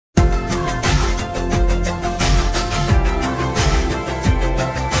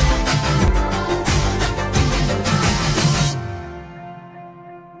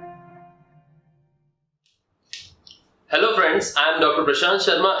friends, I am Dr. Prashant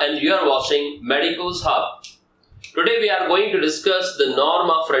Sharma and you are watching MEDICO'S Hub. Today we are going to discuss the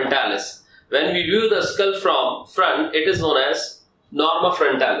Norma Frontalis. When we view the skull from front, it is known as Norma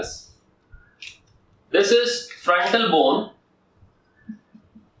Frontalis. This is frontal bone.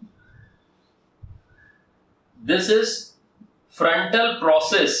 This is frontal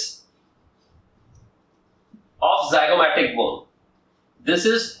process of zygomatic bone. This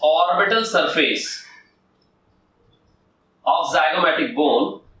is orbital surface of zygomatic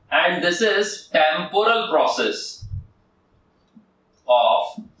bone, and this is temporal process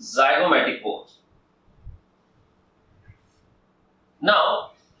of zygomatic bone.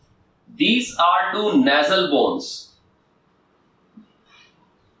 Now, these are two nasal bones.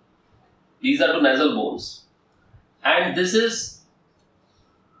 These are two nasal bones. And this is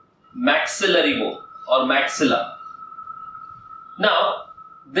maxillary bone or maxilla. Now,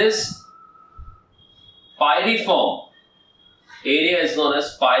 this pyriform area is known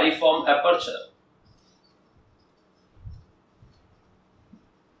as pyriform aperture.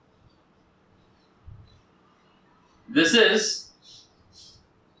 This is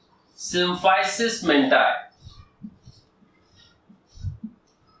symphysis mentae.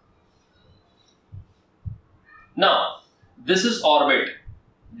 Now, this is orbit.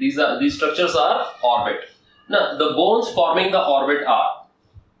 These structures are orbit. Now, the bones forming the orbit are.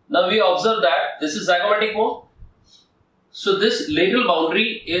 Now, we observe that this is zygomatic bone. So, this lateral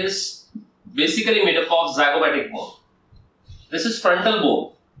boundary is basically made up of zygomatic bone. This is frontal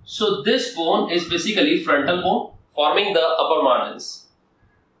bone. So, this bone is basically frontal bone forming the upper margins.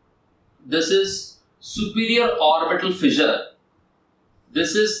 This is superior orbital fissure.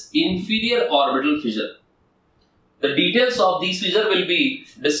 This is inferior orbital fissure. The details of these fissures will be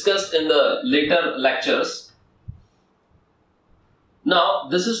discussed in the later lectures. Now,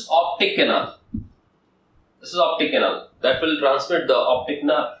 this is optic canal. This is optic canal that will transmit the optic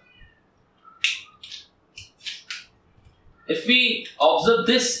nerve. If we observe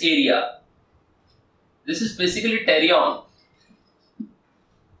this area, this is basically pterion.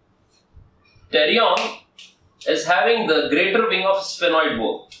 Pterion is having the greater wing of sphenoid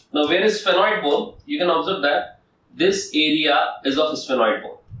bone. Now, where is sphenoid bone? You can observe that this area is of sphenoid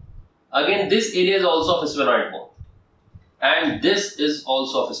bone. Again, this area is also of sphenoid bone. And this is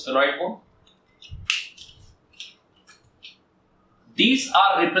also of sphenoid bone. These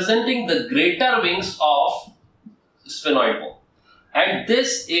are representing the greater wings of sphenoid bone. And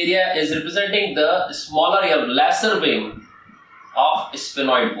this area is representing the smaller or lesser wing of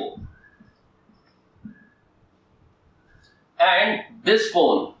sphenoid bone. And this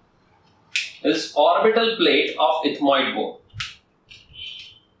bone is orbital plate of ethmoid bone.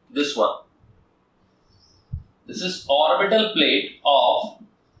 This one. This is orbital plate of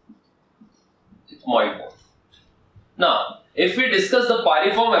ethmoid bone. Now, if we discuss the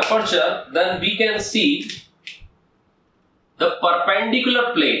pyriform aperture, then we can see the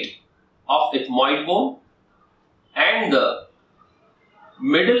perpendicular plate of ethmoid bone and the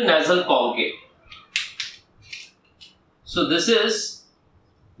middle nasal concave. So, this is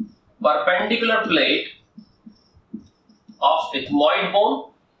perpendicular plate of ethmoid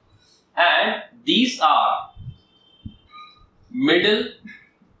bone, and these are middle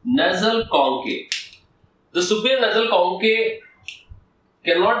nasal concave. The superior nasal concave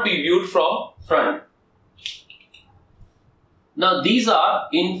cannot be viewed from front. Now, these are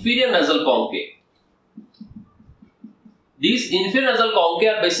inferior nasal concave. These inferior nasal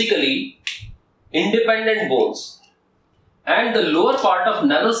concave are basically independent bones. And the lower part of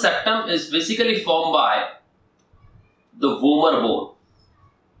nasal septum is basically formed by the vomer bone.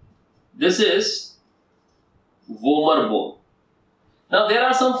 This is vomer bone. Now, there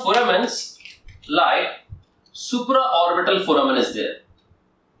are some foramens like supraorbital foramen is there,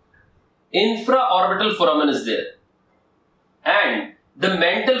 infraorbital foramen is there, and the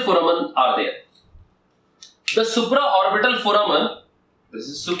mental foramen are there. The supraorbital foramen, this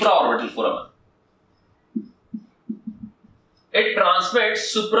is supraorbital foramen. It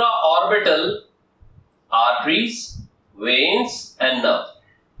transmits supraorbital arteries, veins and nerve.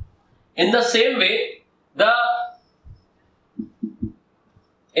 In the same way, the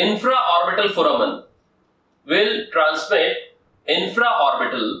infraorbital foramen will transmit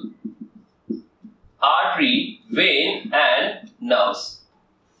infraorbital artery, vein and nerves.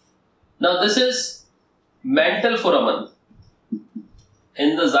 Now, this is mental foramen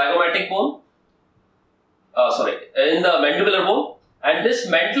in the zygomatic bone. In the mandibular bone, and this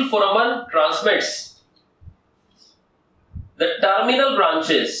mental foramen transmits the terminal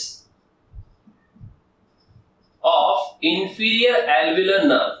branches of inferior alveolar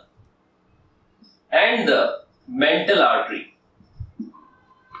nerve and the mental artery.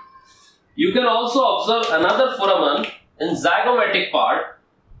 You can also observe another foramen in zygomatic part,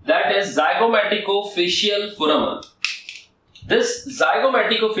 that is zygomaticofacial foramen. This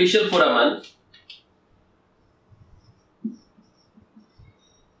zygomaticofacial foramen,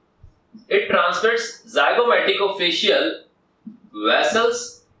 it transmits zygomaticofacial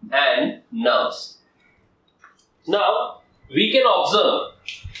vessels and nerves. Now, we can observe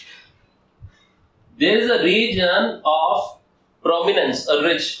there is a region of prominence, a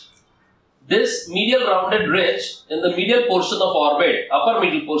ridge. This medial rounded ridge in the medial portion of orbit, upper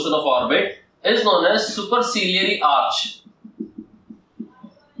middle portion of orbit, is known as superciliary arch.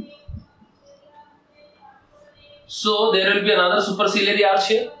 So, there will be another superciliary arch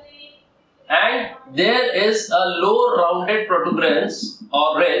here. And there is a low rounded protuberance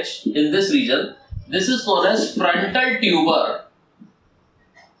or ridge in this region. This is known as frontal tuber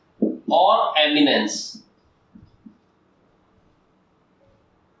or eminence.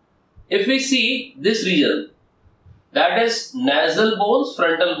 If we see this region, that is nasal bones,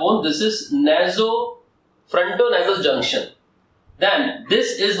 frontal bone, this is frontonasal junction. Then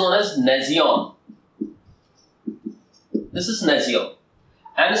this is known as nasion. This is nasion.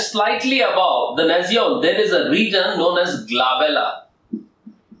 And slightly above the nasion, there is a region known as glabella.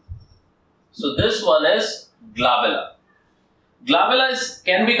 So this one is glabella. Glabella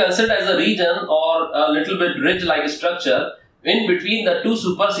can be considered as a region or a little bit ridge-like structure in between the two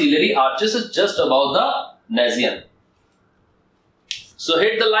superciliary arches, is just above the nasion. So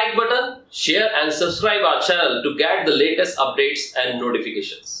hit the like button, share and subscribe our channel to get the latest updates and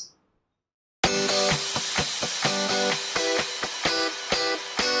notifications.